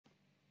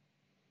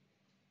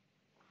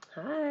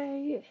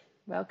Hi,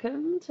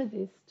 welcome to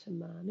this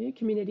Tamanu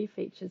Community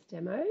Features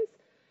demos.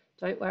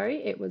 Don't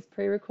worry, it was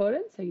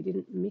pre-recorded so you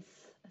didn't miss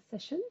a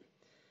session.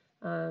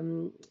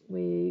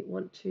 We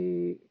want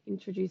to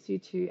introduce you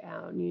to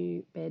our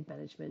new bed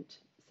management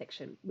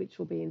section, which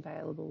will be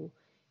available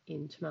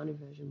in Tamanu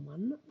version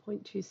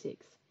 1.26.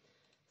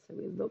 So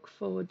we look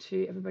forward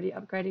to everybody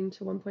upgrading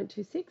to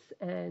 1.26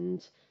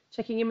 and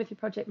checking in with your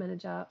project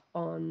manager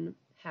on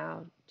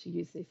how to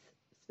use this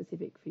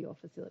specific for your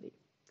facility.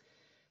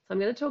 So I'm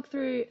going to talk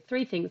through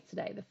three things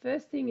today. The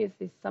first thing is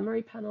this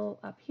summary panel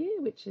up here,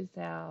 which is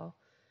our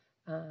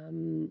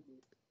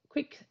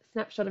quick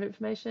snapshot of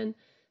information.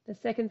 The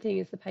second thing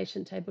is the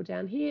patient table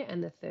down here,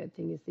 and the third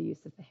thing is the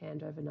use of the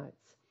handover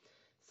notes.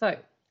 So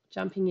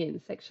jumping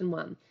in, section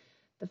 1.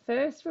 The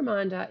first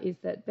reminder is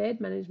that bed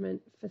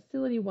management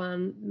facility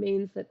 1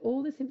 means that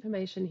all this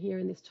information here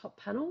in this top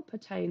panel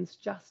pertains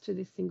just to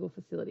this single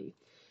facility.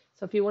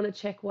 So if you want to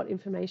check what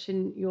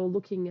information you're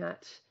looking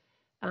at,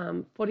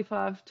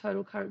 45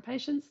 total current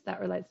patients,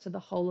 that relates to the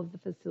whole of the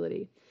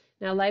facility.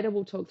 Now later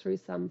we'll talk through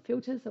some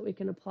filters that we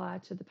can apply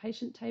to the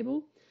patient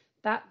table.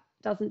 That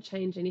doesn't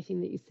change anything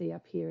that you see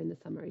up here in the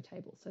summary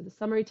table. So the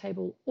summary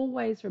table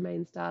always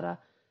remains data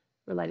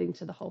relating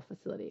to the whole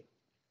facility.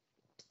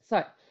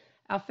 So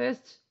our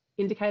first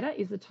indicator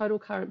is the total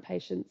current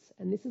patients,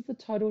 and this is the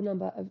total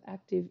number of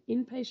active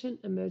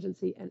inpatient,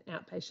 emergency and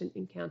outpatient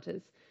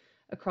encounters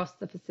across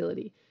the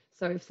facility.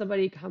 So if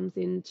somebody comes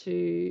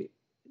into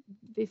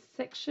this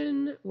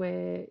section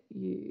where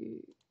you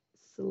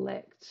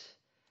select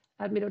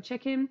admit or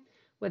check-in,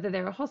 whether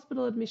they're a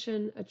hospital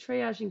admission, a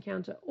triage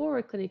encounter or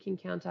a clinic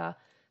encounter,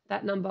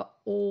 that number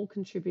all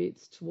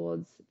contributes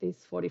towards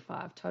this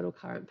 45 total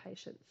current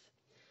patients.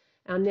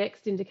 Our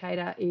next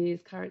indicator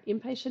is current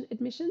inpatient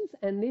admissions,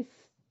 and this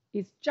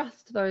is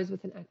just those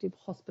with an active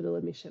hospital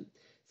admission.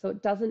 So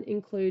it doesn't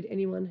include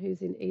anyone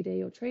who's in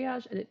ED or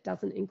triage, and it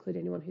doesn't include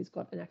anyone who's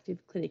got an active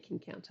clinic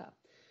encounter.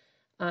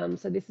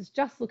 So this is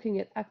just looking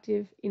at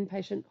active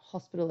inpatient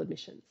hospital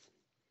admissions.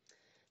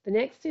 The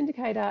next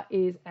indicator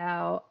is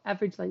our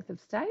average length of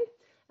stay,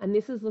 and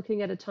this is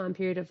looking at a time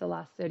period of the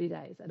last 30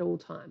 days at all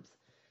times.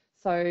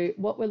 So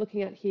what we're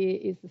looking at here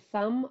is the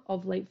sum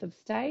of length of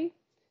stay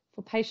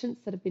for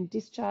patients that have been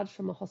discharged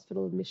from a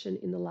hospital admission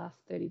in the last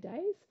 30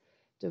 days,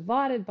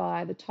 divided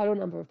by the total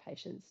number of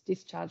patients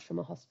discharged from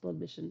a hospital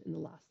admission in the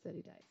last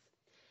 30 days.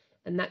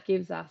 And that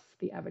gives us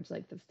the average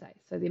length of stay.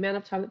 So the amount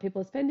of time that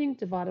people are spending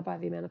divided by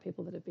the amount of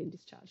people that have been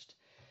discharged.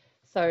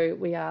 So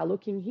we are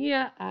looking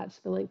here at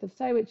the length of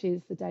stay, which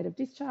is the date of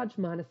discharge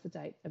minus the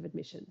date of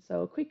admission.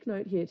 So a quick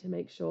note here to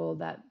make sure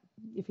that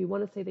if you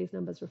want to see these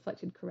numbers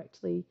reflected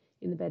correctly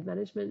in the bed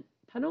management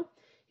panel,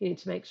 you need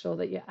to make sure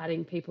that you're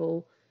adding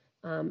people,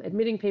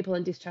 admitting people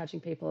and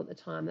discharging people at the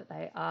time that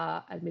they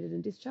are admitted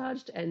and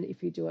discharged. And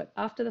if you do it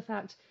after the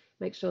fact,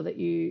 make sure that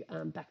you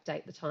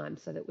backdate the time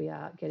so that we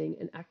are getting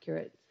an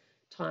accurate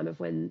time of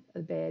when a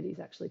bed is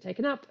actually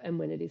taken up and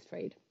when it is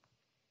freed.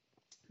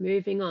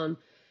 Moving on,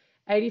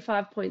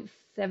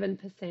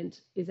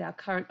 85.7% is our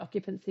current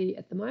occupancy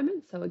at the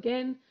moment. So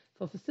again,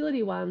 for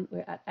facility 1,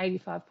 we're at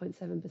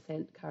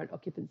 85.7% current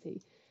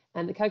occupancy.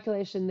 And the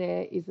calculation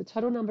there is the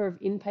total number of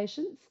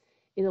inpatients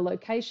in a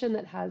location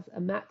that has a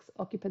max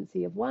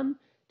occupancy of 1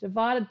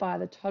 divided by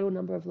the total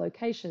number of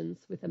locations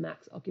with a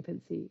max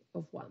occupancy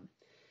of 1.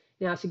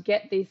 Now to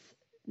get this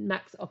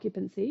max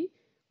occupancy,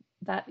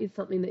 that is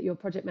something that your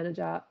project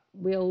manager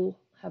will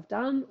have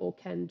done or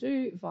can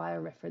do via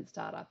reference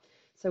data.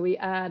 So we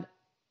add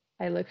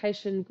a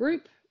location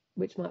group,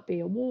 which might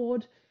be a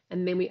ward,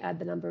 and then we add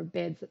the number of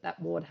beds that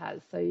that ward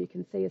has. So you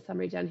can see a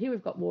summary down here.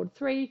 We've got ward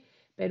 3,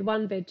 bed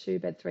 1, bed 2,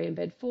 bed 3, and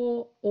bed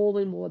 4, all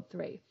in ward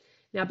 3.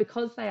 Now,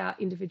 because they are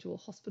individual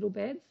hospital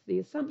beds, the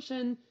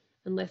assumption,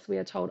 unless we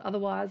are told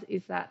otherwise,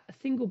 is that a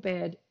single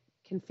bed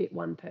can fit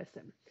one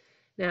person.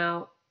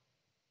 Now,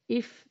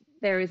 if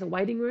there is a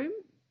waiting room,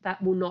 that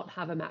will not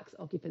have a max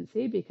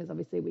occupancy because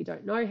obviously we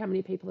don't know how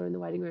many people are in the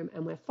waiting room,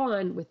 and we're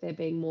fine with there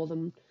being more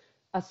than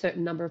a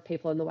certain number of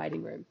people in the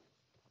waiting room.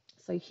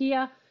 So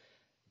here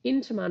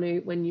in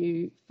Tamanu, when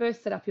you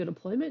first set up your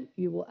deployment,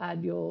 you will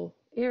add your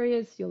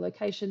areas, your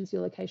locations,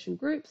 your location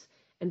groups,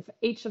 and for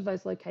each of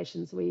those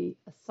locations, we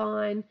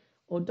assign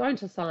or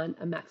don't assign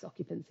a max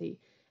occupancy.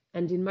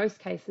 And in most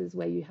cases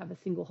where you have a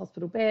single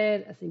hospital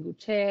bed, a single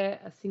chair,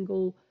 a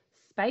single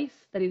space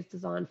that is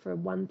designed for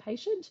one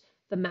patient,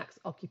 the max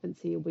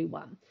occupancy will be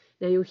 1.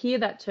 Now you'll hear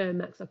that term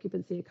max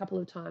occupancy a couple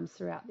of times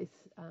throughout this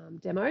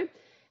demo.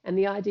 And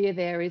the idea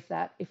there is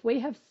that if we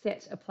have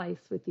set a place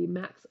with the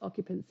max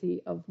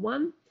occupancy of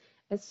 1,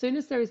 as soon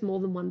as there is more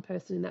than one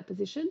person in that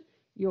position,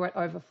 you're at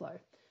overflow,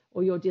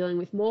 or you're dealing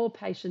with more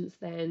patients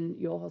than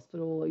your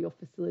hospital or your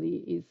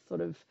facility is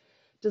sort of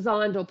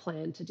designed or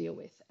planned to deal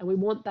with. And we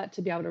want that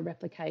to be able to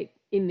replicate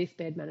in this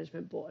bed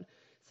management board.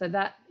 So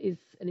that is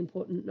an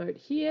important note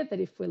here, that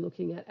if we're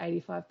looking at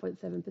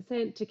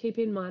 85.7%, to keep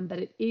in mind that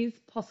it is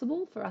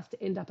possible for us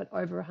to end up at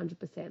over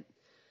 100%.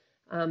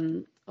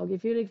 I'll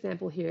give you an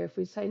example here. If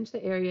we change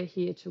the area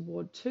here to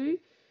Ward 2,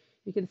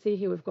 You can see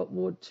here we've got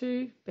Ward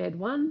 2, Bed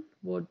 1,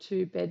 Ward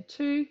 2, Bed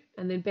 2,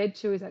 and then Bed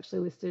 2 is actually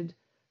listed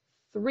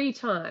 3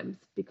 times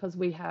because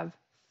we have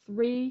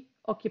 3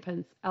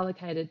 occupants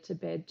allocated to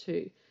Bed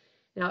 2.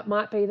 Now, it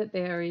might be that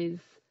there is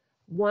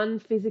 1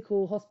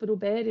 physical hospital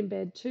bed in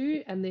Bed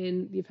 2, and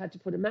then you've had to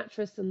put a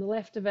mattress on the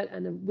left of it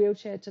and a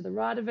wheelchair to the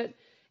right of it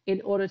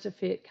in order to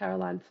fit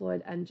Caroline,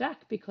 Floyd, and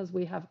Jack, because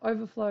we have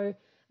overflow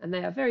and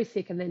they are very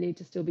sick and they need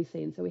to still be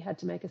seen. So we had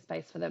to make a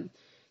space for them.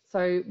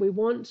 So we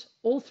want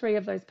all 3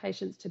 of those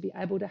patients to be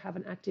able to have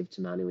an active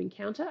Tamanu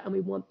encounter, and we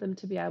want them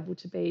to be able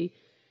to be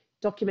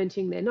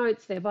documenting their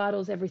notes, their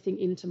vitals, everything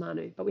in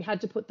Tamanu. But we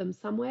had to put them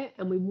somewhere,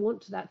 and we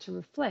want that to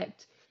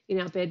reflect in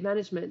our bed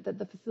management that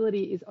the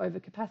facility is over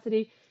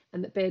capacity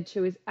and that Bed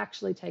 2 is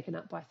actually taken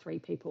up by 3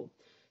 people.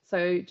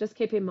 So just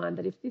keep in mind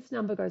that if this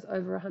number goes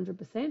over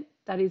 100%,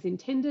 that is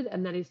intended,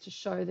 and that is to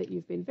show that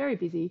you've been very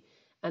busy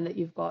and that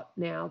you've got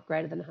now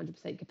greater than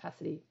 100%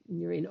 capacity and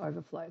you're in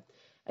overflow.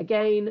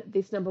 Again,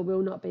 this number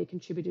will not be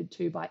contributed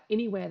to by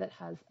anywhere that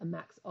has a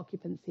max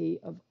occupancy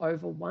of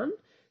over 1.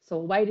 So a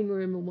waiting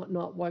room and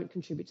whatnot won't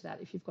contribute to that.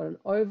 If you've got an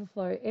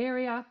overflow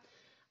area,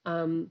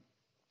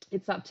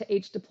 it's up to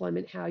each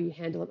deployment how you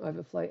handle an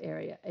overflow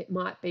area. It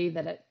might be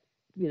that at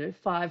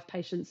 5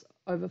 patients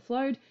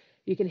overflowed,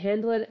 you can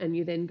handle it and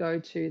you then go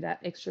to that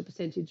extra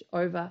percentage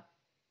over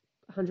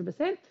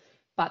 100%,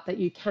 but that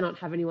you cannot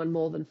have anyone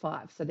more than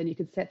 5. So then you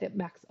could set the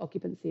max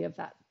occupancy of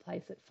that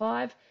place at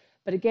 5.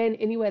 But again,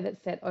 anywhere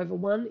that's set over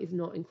 1 is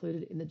not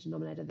included in the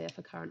denominator there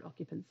for current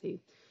occupancy.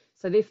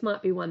 So this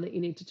might be one that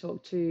you need to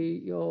talk to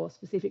your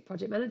specific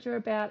project manager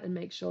about and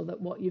make sure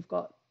that what you've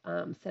got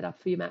set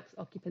up for your max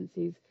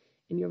occupancies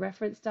in your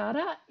reference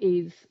data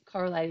is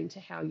correlating to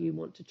how you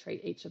want to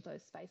treat each of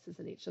those spaces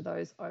and each of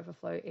those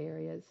overflow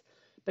areas.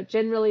 But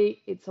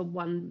generally, it's a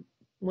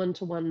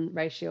one-to-one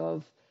ratio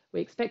of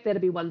we expect there to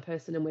be 1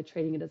 person and we're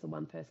treating it as a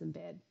 1-person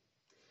bed.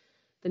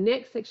 The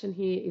next section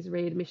here is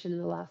readmission in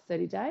the last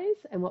 30 days.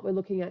 And what we're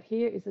looking at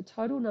here is the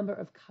total number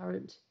of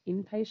current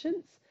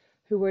inpatients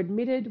who were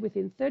admitted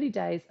within 30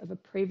 days of a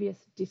previous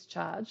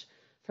discharge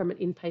from an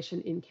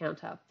inpatient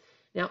encounter.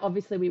 Now,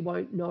 obviously, we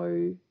won't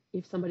know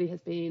if somebody has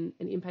been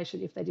an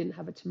inpatient if they didn't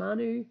have a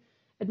Tamanu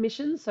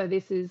admission. So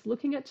this is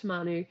looking at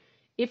Tamanu.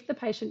 If the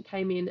patient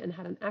came in and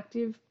had an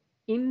active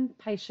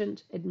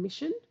inpatient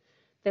admission,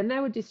 then they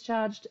were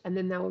discharged and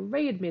then they were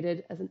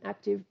readmitted as an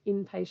active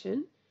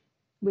inpatient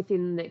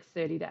within the next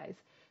 30 days.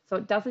 So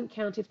it doesn't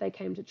count if they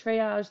came to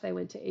triage, they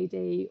went to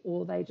ED,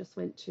 or they just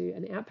went to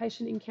an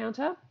outpatient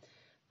encounter.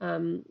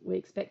 We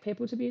expect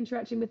people to be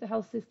interacting with the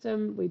health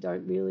system. We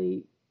don't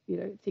really,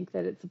 think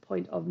that it's a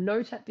point of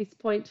note at this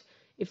point.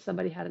 If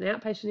somebody had an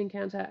outpatient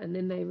encounter and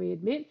then they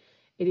readmit,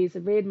 it is a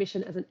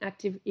readmission as an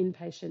active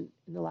inpatient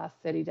in the last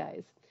 30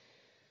 days.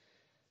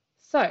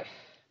 So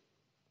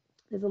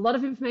there's a lot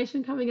of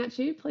information coming at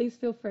you. Please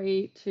feel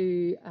free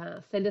to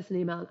send us an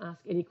email and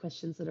ask any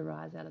questions that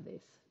arise out of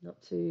this. Not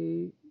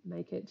to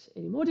make it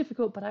any more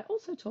difficult, but I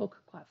also talk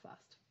quite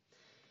fast.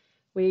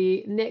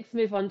 We next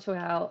move on to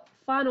our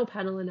final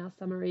panel in our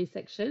summary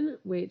section,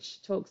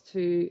 which talks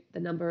to the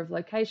number of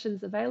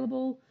locations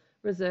available,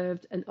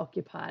 reserved and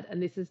occupied.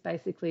 And this is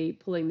basically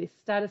pulling this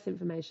status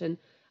information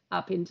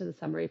up into the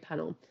summary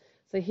panel.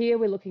 So here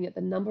we're looking at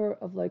the number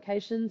of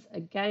locations,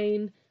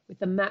 again, with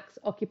the max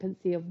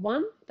occupancy of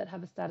 1 that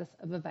have a status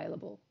of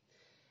available.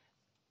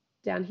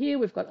 Down here,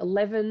 we've got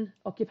 11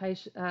 occupied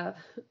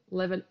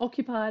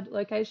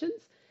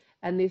locations,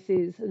 and this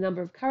is the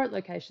number of current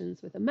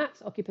locations with a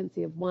max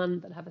occupancy of 1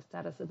 that have a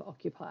status of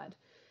occupied.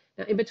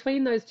 Now, in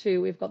between those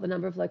two, we've got the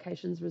number of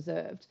locations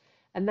reserved,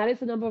 and that is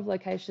the number of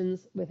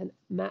locations with a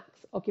max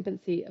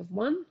occupancy of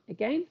 1,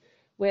 again,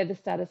 where the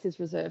status is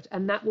reserved.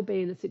 And that will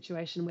be in a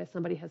situation where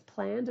somebody has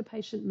planned a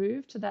patient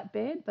move to that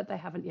bed, but they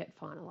haven't yet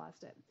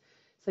finalised it.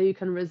 So you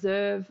can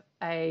reserve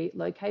a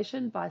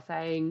location by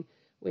saying,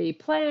 we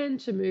plan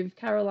to move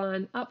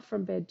Caroline up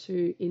from Bed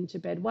 2 into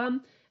Bed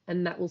 1,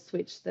 and that will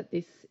switch that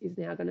this is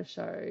now going to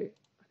show,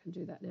 I can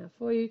do that now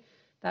for you,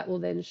 that will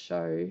then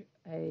show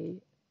a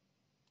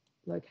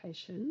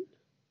location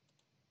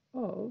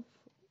of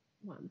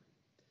 1.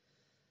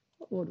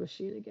 What ward was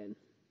she in again?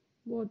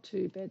 Ward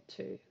 2, Bed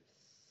 2.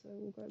 So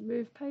we'll go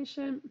move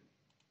patient.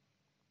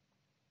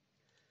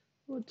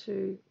 Ward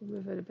 2, we'll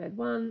move her to Bed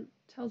 1.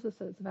 Tells us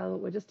that it's available.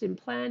 We're just in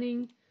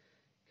planning.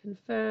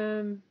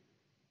 Confirm.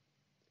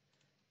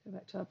 Go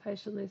back to our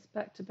patient list,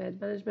 back to bed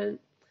management.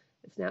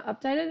 It's now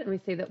updated and we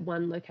see that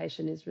 1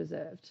 location is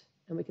reserved.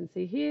 And we can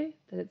see here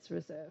that it's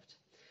reserved.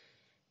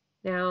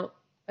 Now,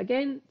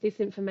 again, this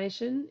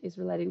information is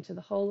relating to the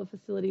whole of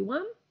Facility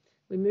 1.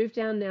 We move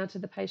down now to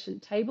the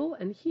patient table,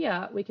 and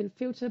here we can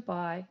filter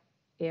by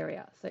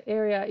area. So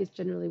area is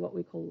generally what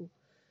we call,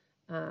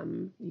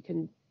 you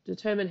can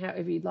determine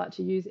however you'd like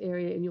to use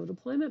area in your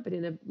deployment, but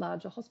in a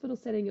larger hospital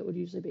setting, it would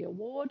usually be a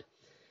ward.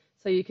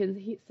 So you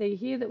can see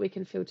here that we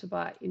can filter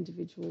by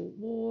individual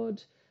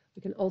ward.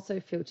 We can also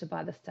filter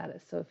by the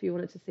status. So if you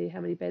wanted to see how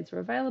many beds are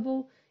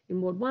available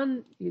in Ward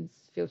 1, you'd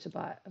filter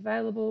by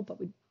available, but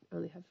we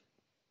only have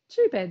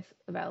 2 beds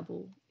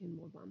available in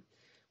Ward 1.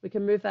 We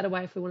can move that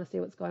away if we want to see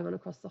what's going on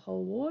across the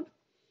whole ward.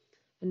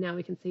 And now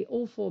we can see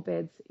all 4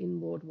 beds in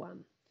Ward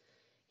 1.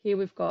 Here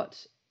we've got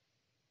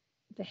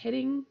the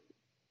heading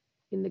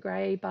in the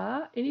grey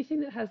bar.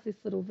 Anything that has this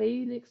little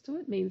V next to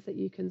it means that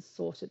you can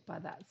sort it by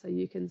that. So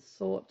you can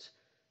sort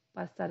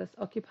by status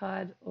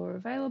occupied or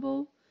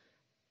available.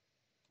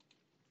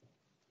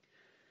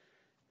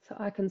 So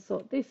I can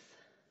sort this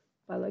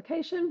by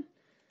location,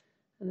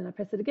 and then I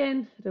press it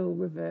again, it'll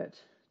revert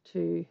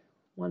to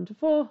 1 to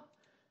 4,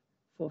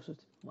 4 to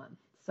 1.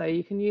 So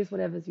you can use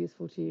whatever's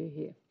useful to you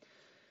here.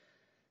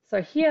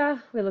 So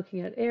here we're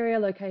looking at area,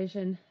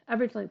 location,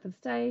 average length of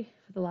stay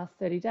for the last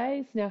 30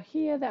 days. Now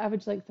here the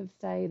average length of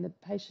stay in the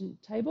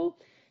patient table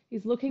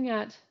is looking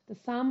at the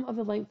sum of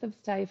the length of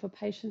stay for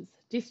patients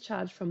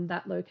discharged from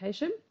that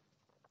location.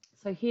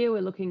 So here we're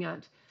looking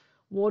at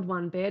Ward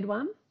 1, Bed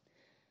 1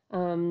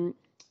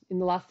 in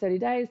the last 30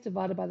 days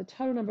divided by the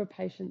total number of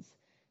patients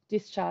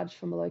discharged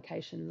from a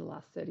location in the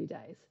last 30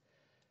 days.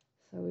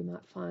 So we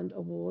might find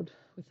a ward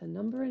with a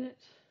number in it.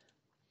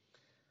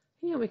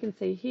 Here we can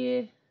see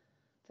here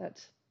that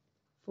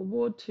for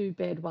Ward 2,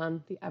 Bed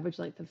 1, the average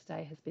length of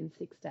stay has been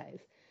 6 days.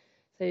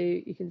 So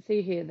you can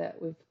see here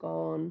that we've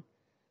gone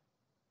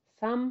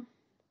sum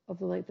of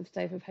the length of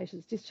stay for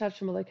patients discharged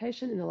from a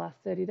location in the last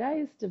 30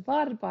 days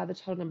divided by the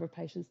total number of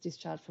patients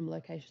discharged from a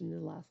location in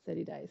the last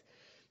 30 days.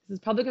 This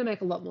is probably going to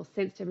make a lot more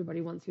sense to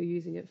everybody once you're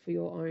using it for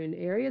your own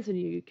areas, and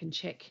you can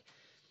check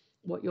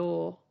what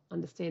your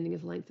understanding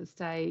of length of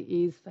stay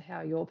is for how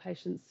your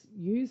patients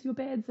use your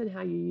beds and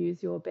how you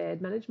use your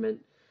bed management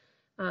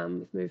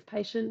with move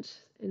patient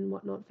and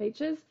whatnot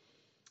features.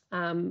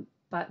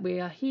 But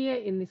we are here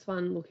in this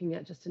one looking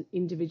at just an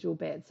individual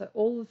bed. So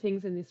all the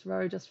things in this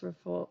row just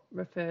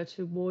refer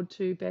to Ward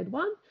 2, Bed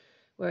 1,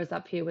 whereas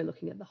up here we're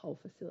looking at the whole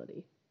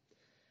facility.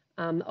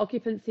 The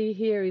occupancy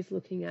here is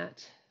looking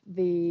at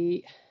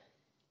the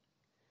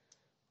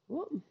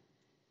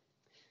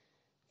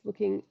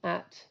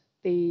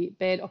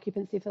bed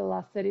occupancy for the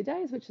last 30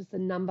 days, which is the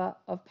number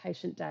of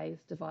patient days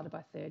divided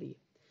by 30.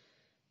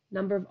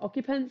 Number of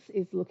occupants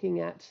is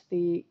looking at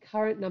the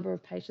current number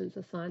of patients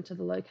assigned to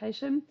the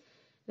location.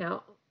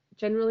 Now,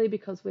 generally,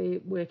 because we're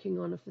working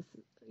on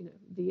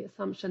the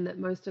assumption that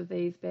most of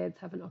these beds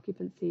have an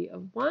occupancy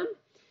of 1,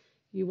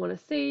 you want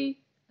to see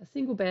a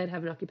single bed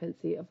have an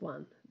occupancy of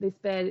 1. This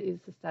bed is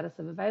the status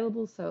of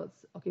available, so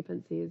its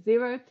occupancy is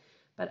 0.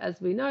 But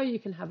as we know, you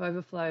can have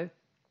overflow.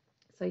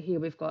 So here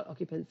we've got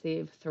occupancy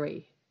of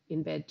 3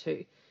 in Bed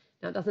 2.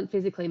 Now, it doesn't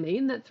physically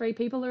mean that 3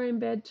 people are in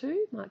Bed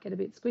 2. Might get a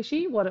bit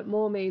squishy. What it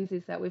more means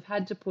is that we've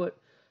had to put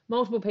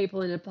multiple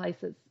people in a place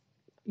that's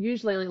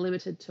usually only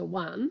limited to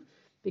 1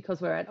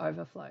 because we're at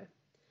overflow.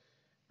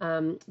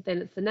 Then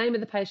it's the name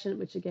of the patient,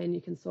 which again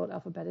you can sort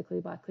alphabetically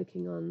by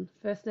clicking on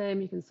first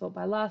name, you can sort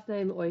by last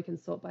name, or you can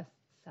sort by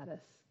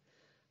status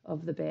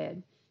of the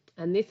bed.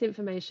 And this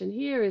information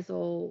here is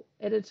all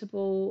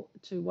editable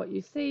to what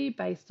you see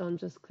based on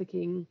just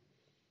clicking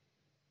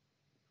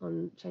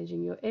on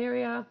changing your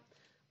area,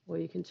 or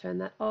you can turn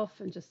that off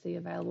and just see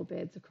available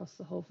beds across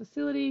the whole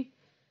facility.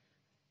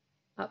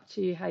 Up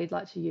to you how you'd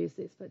like to use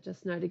this, but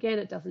just note again,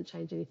 it doesn't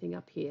change anything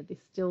up here.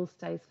 This still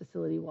stays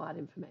facility-wide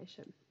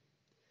information.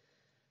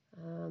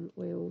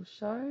 We'll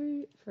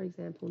show, for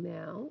example,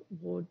 now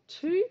Ward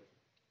 2,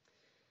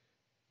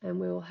 and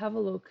we'll have a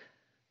look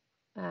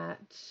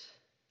at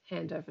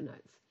handover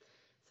notes.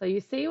 So you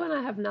see when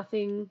I have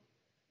nothing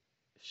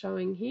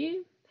showing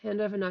here,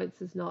 handover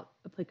notes is not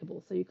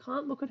applicable. So you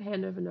can't look at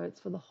handover notes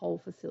for the whole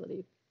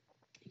facility.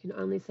 You can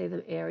only see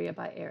them area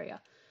by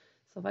area.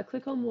 So if I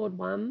click on Ward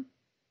 1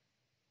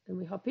 and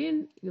we hop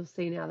in, you'll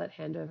see now that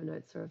handover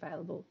notes are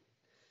available.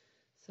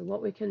 So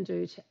what we can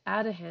do to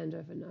add a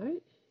handover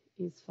note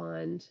is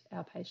find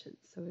our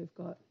patients. So we've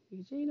got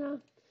Eugenia,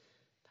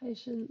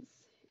 patients,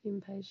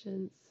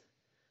 inpatients.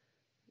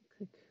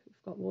 We've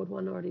got Ward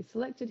 1 already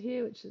selected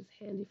here, which is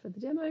handy for the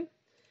demo.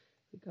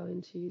 We go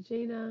into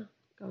Eugenia,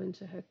 go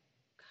into her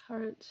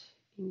current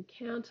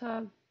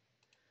encounter,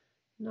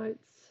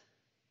 notes,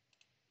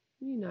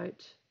 new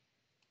note,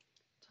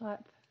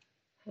 type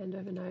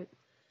handover note,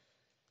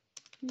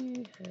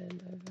 new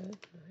handover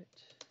note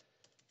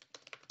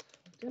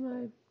for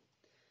demo,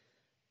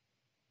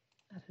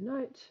 add a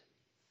note.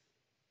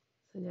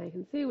 So now you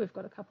can see we've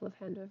got a couple of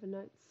handover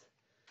notes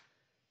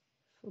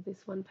for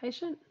this one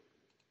patient.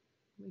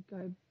 We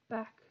go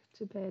back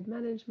to bed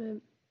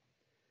management.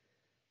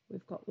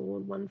 We've got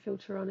Ward 1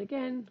 filter on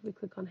again. We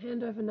click on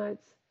handover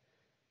notes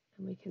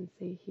and we can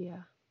see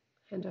here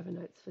handover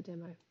notes for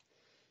demo.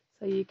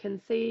 So you can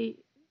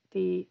see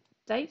the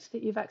date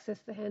that you've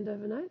accessed the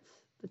handover notes,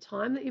 the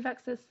time that you've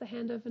accessed the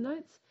handover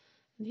notes,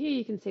 and here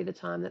you can see the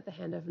time that the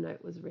handover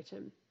note was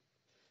written.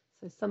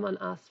 So someone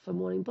asked for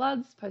morning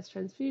bloods,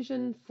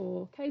 post-transfusion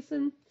for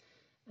Kaysen,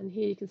 and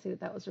here you can see that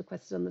that was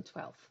requested on the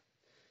 12th.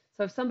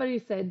 So if somebody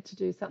said to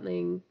do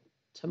something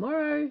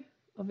tomorrow,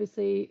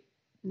 obviously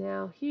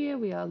now here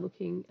we are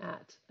looking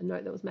at a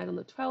note that was made on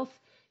the 12th.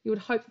 You would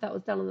hope that that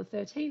was done on the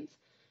 13th,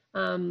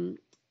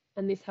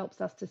 and this helps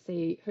us to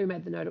see who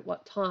made the note at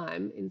what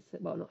time,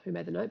 well, not who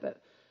made the note,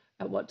 but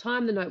at what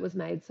time the note was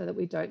made so that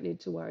we don't need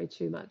to worry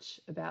too much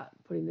about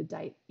putting the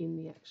date in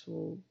the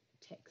actual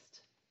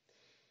text.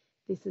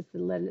 This is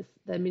the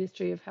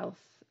Ministry of Health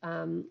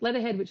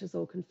letterhead, which is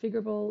all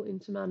configurable in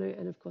Tamanu,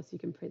 and of course you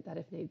can print that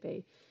if need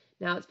be.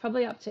 Now it's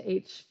probably up to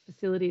each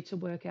facility to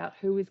work out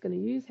who is going to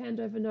use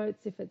handover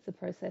notes, if it's a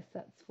process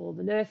that's for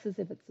the nurses,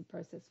 if it's a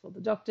process for the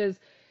doctors,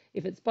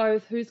 if it's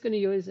both, who's going to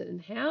use it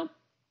and how.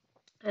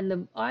 And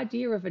the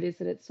idea of it is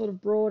that it's sort of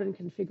broad and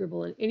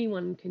configurable and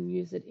anyone can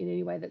use it in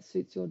any way that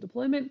suits your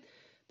deployment.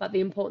 But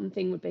the important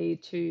thing would be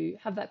to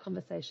have that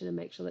conversation and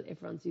make sure that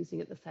everyone's using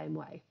it the same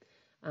way.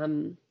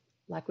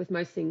 Like with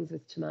most things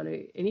with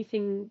Tamanu,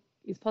 anything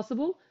is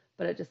possible,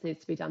 but it just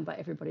needs to be done by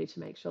everybody to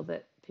make sure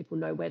that people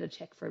know where to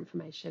check for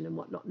information and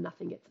whatnot,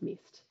 nothing gets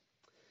missed.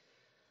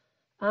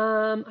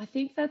 I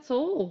think that's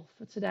all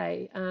for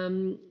today.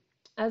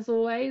 As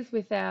always,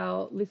 with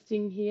our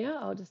listing here,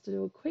 I'll just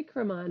do a quick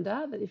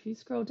reminder that if you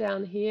scroll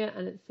down here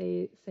and it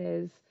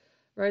says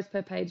rows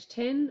per page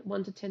 10,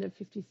 1 to 10 of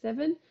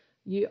 57,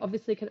 you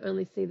obviously can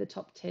only see the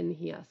top 10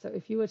 here. So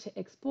if you were to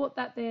export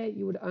that there,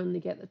 you would only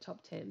get the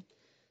top 10.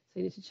 So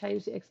you need to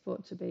change the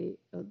export to be,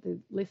 or the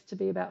list to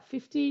be about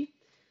 50.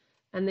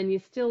 And then you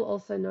still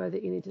also know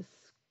that you need to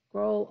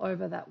scroll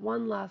over that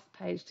one last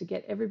page to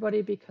get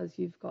everybody because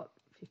you've got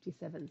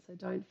 57. So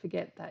don't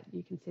forget that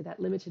you can see that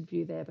limited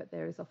view there, but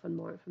there is often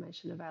more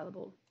information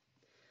available.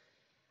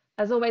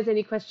 As always,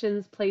 any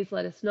questions, please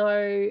let us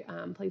know.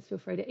 Please feel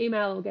free to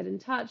email or get in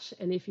touch.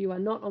 And if you are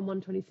not on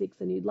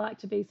 126 and you'd like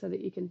to be so that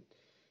you can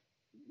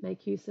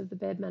make use of the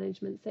bed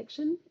management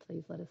section,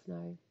 please let us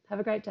know. Have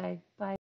a great day. Bye.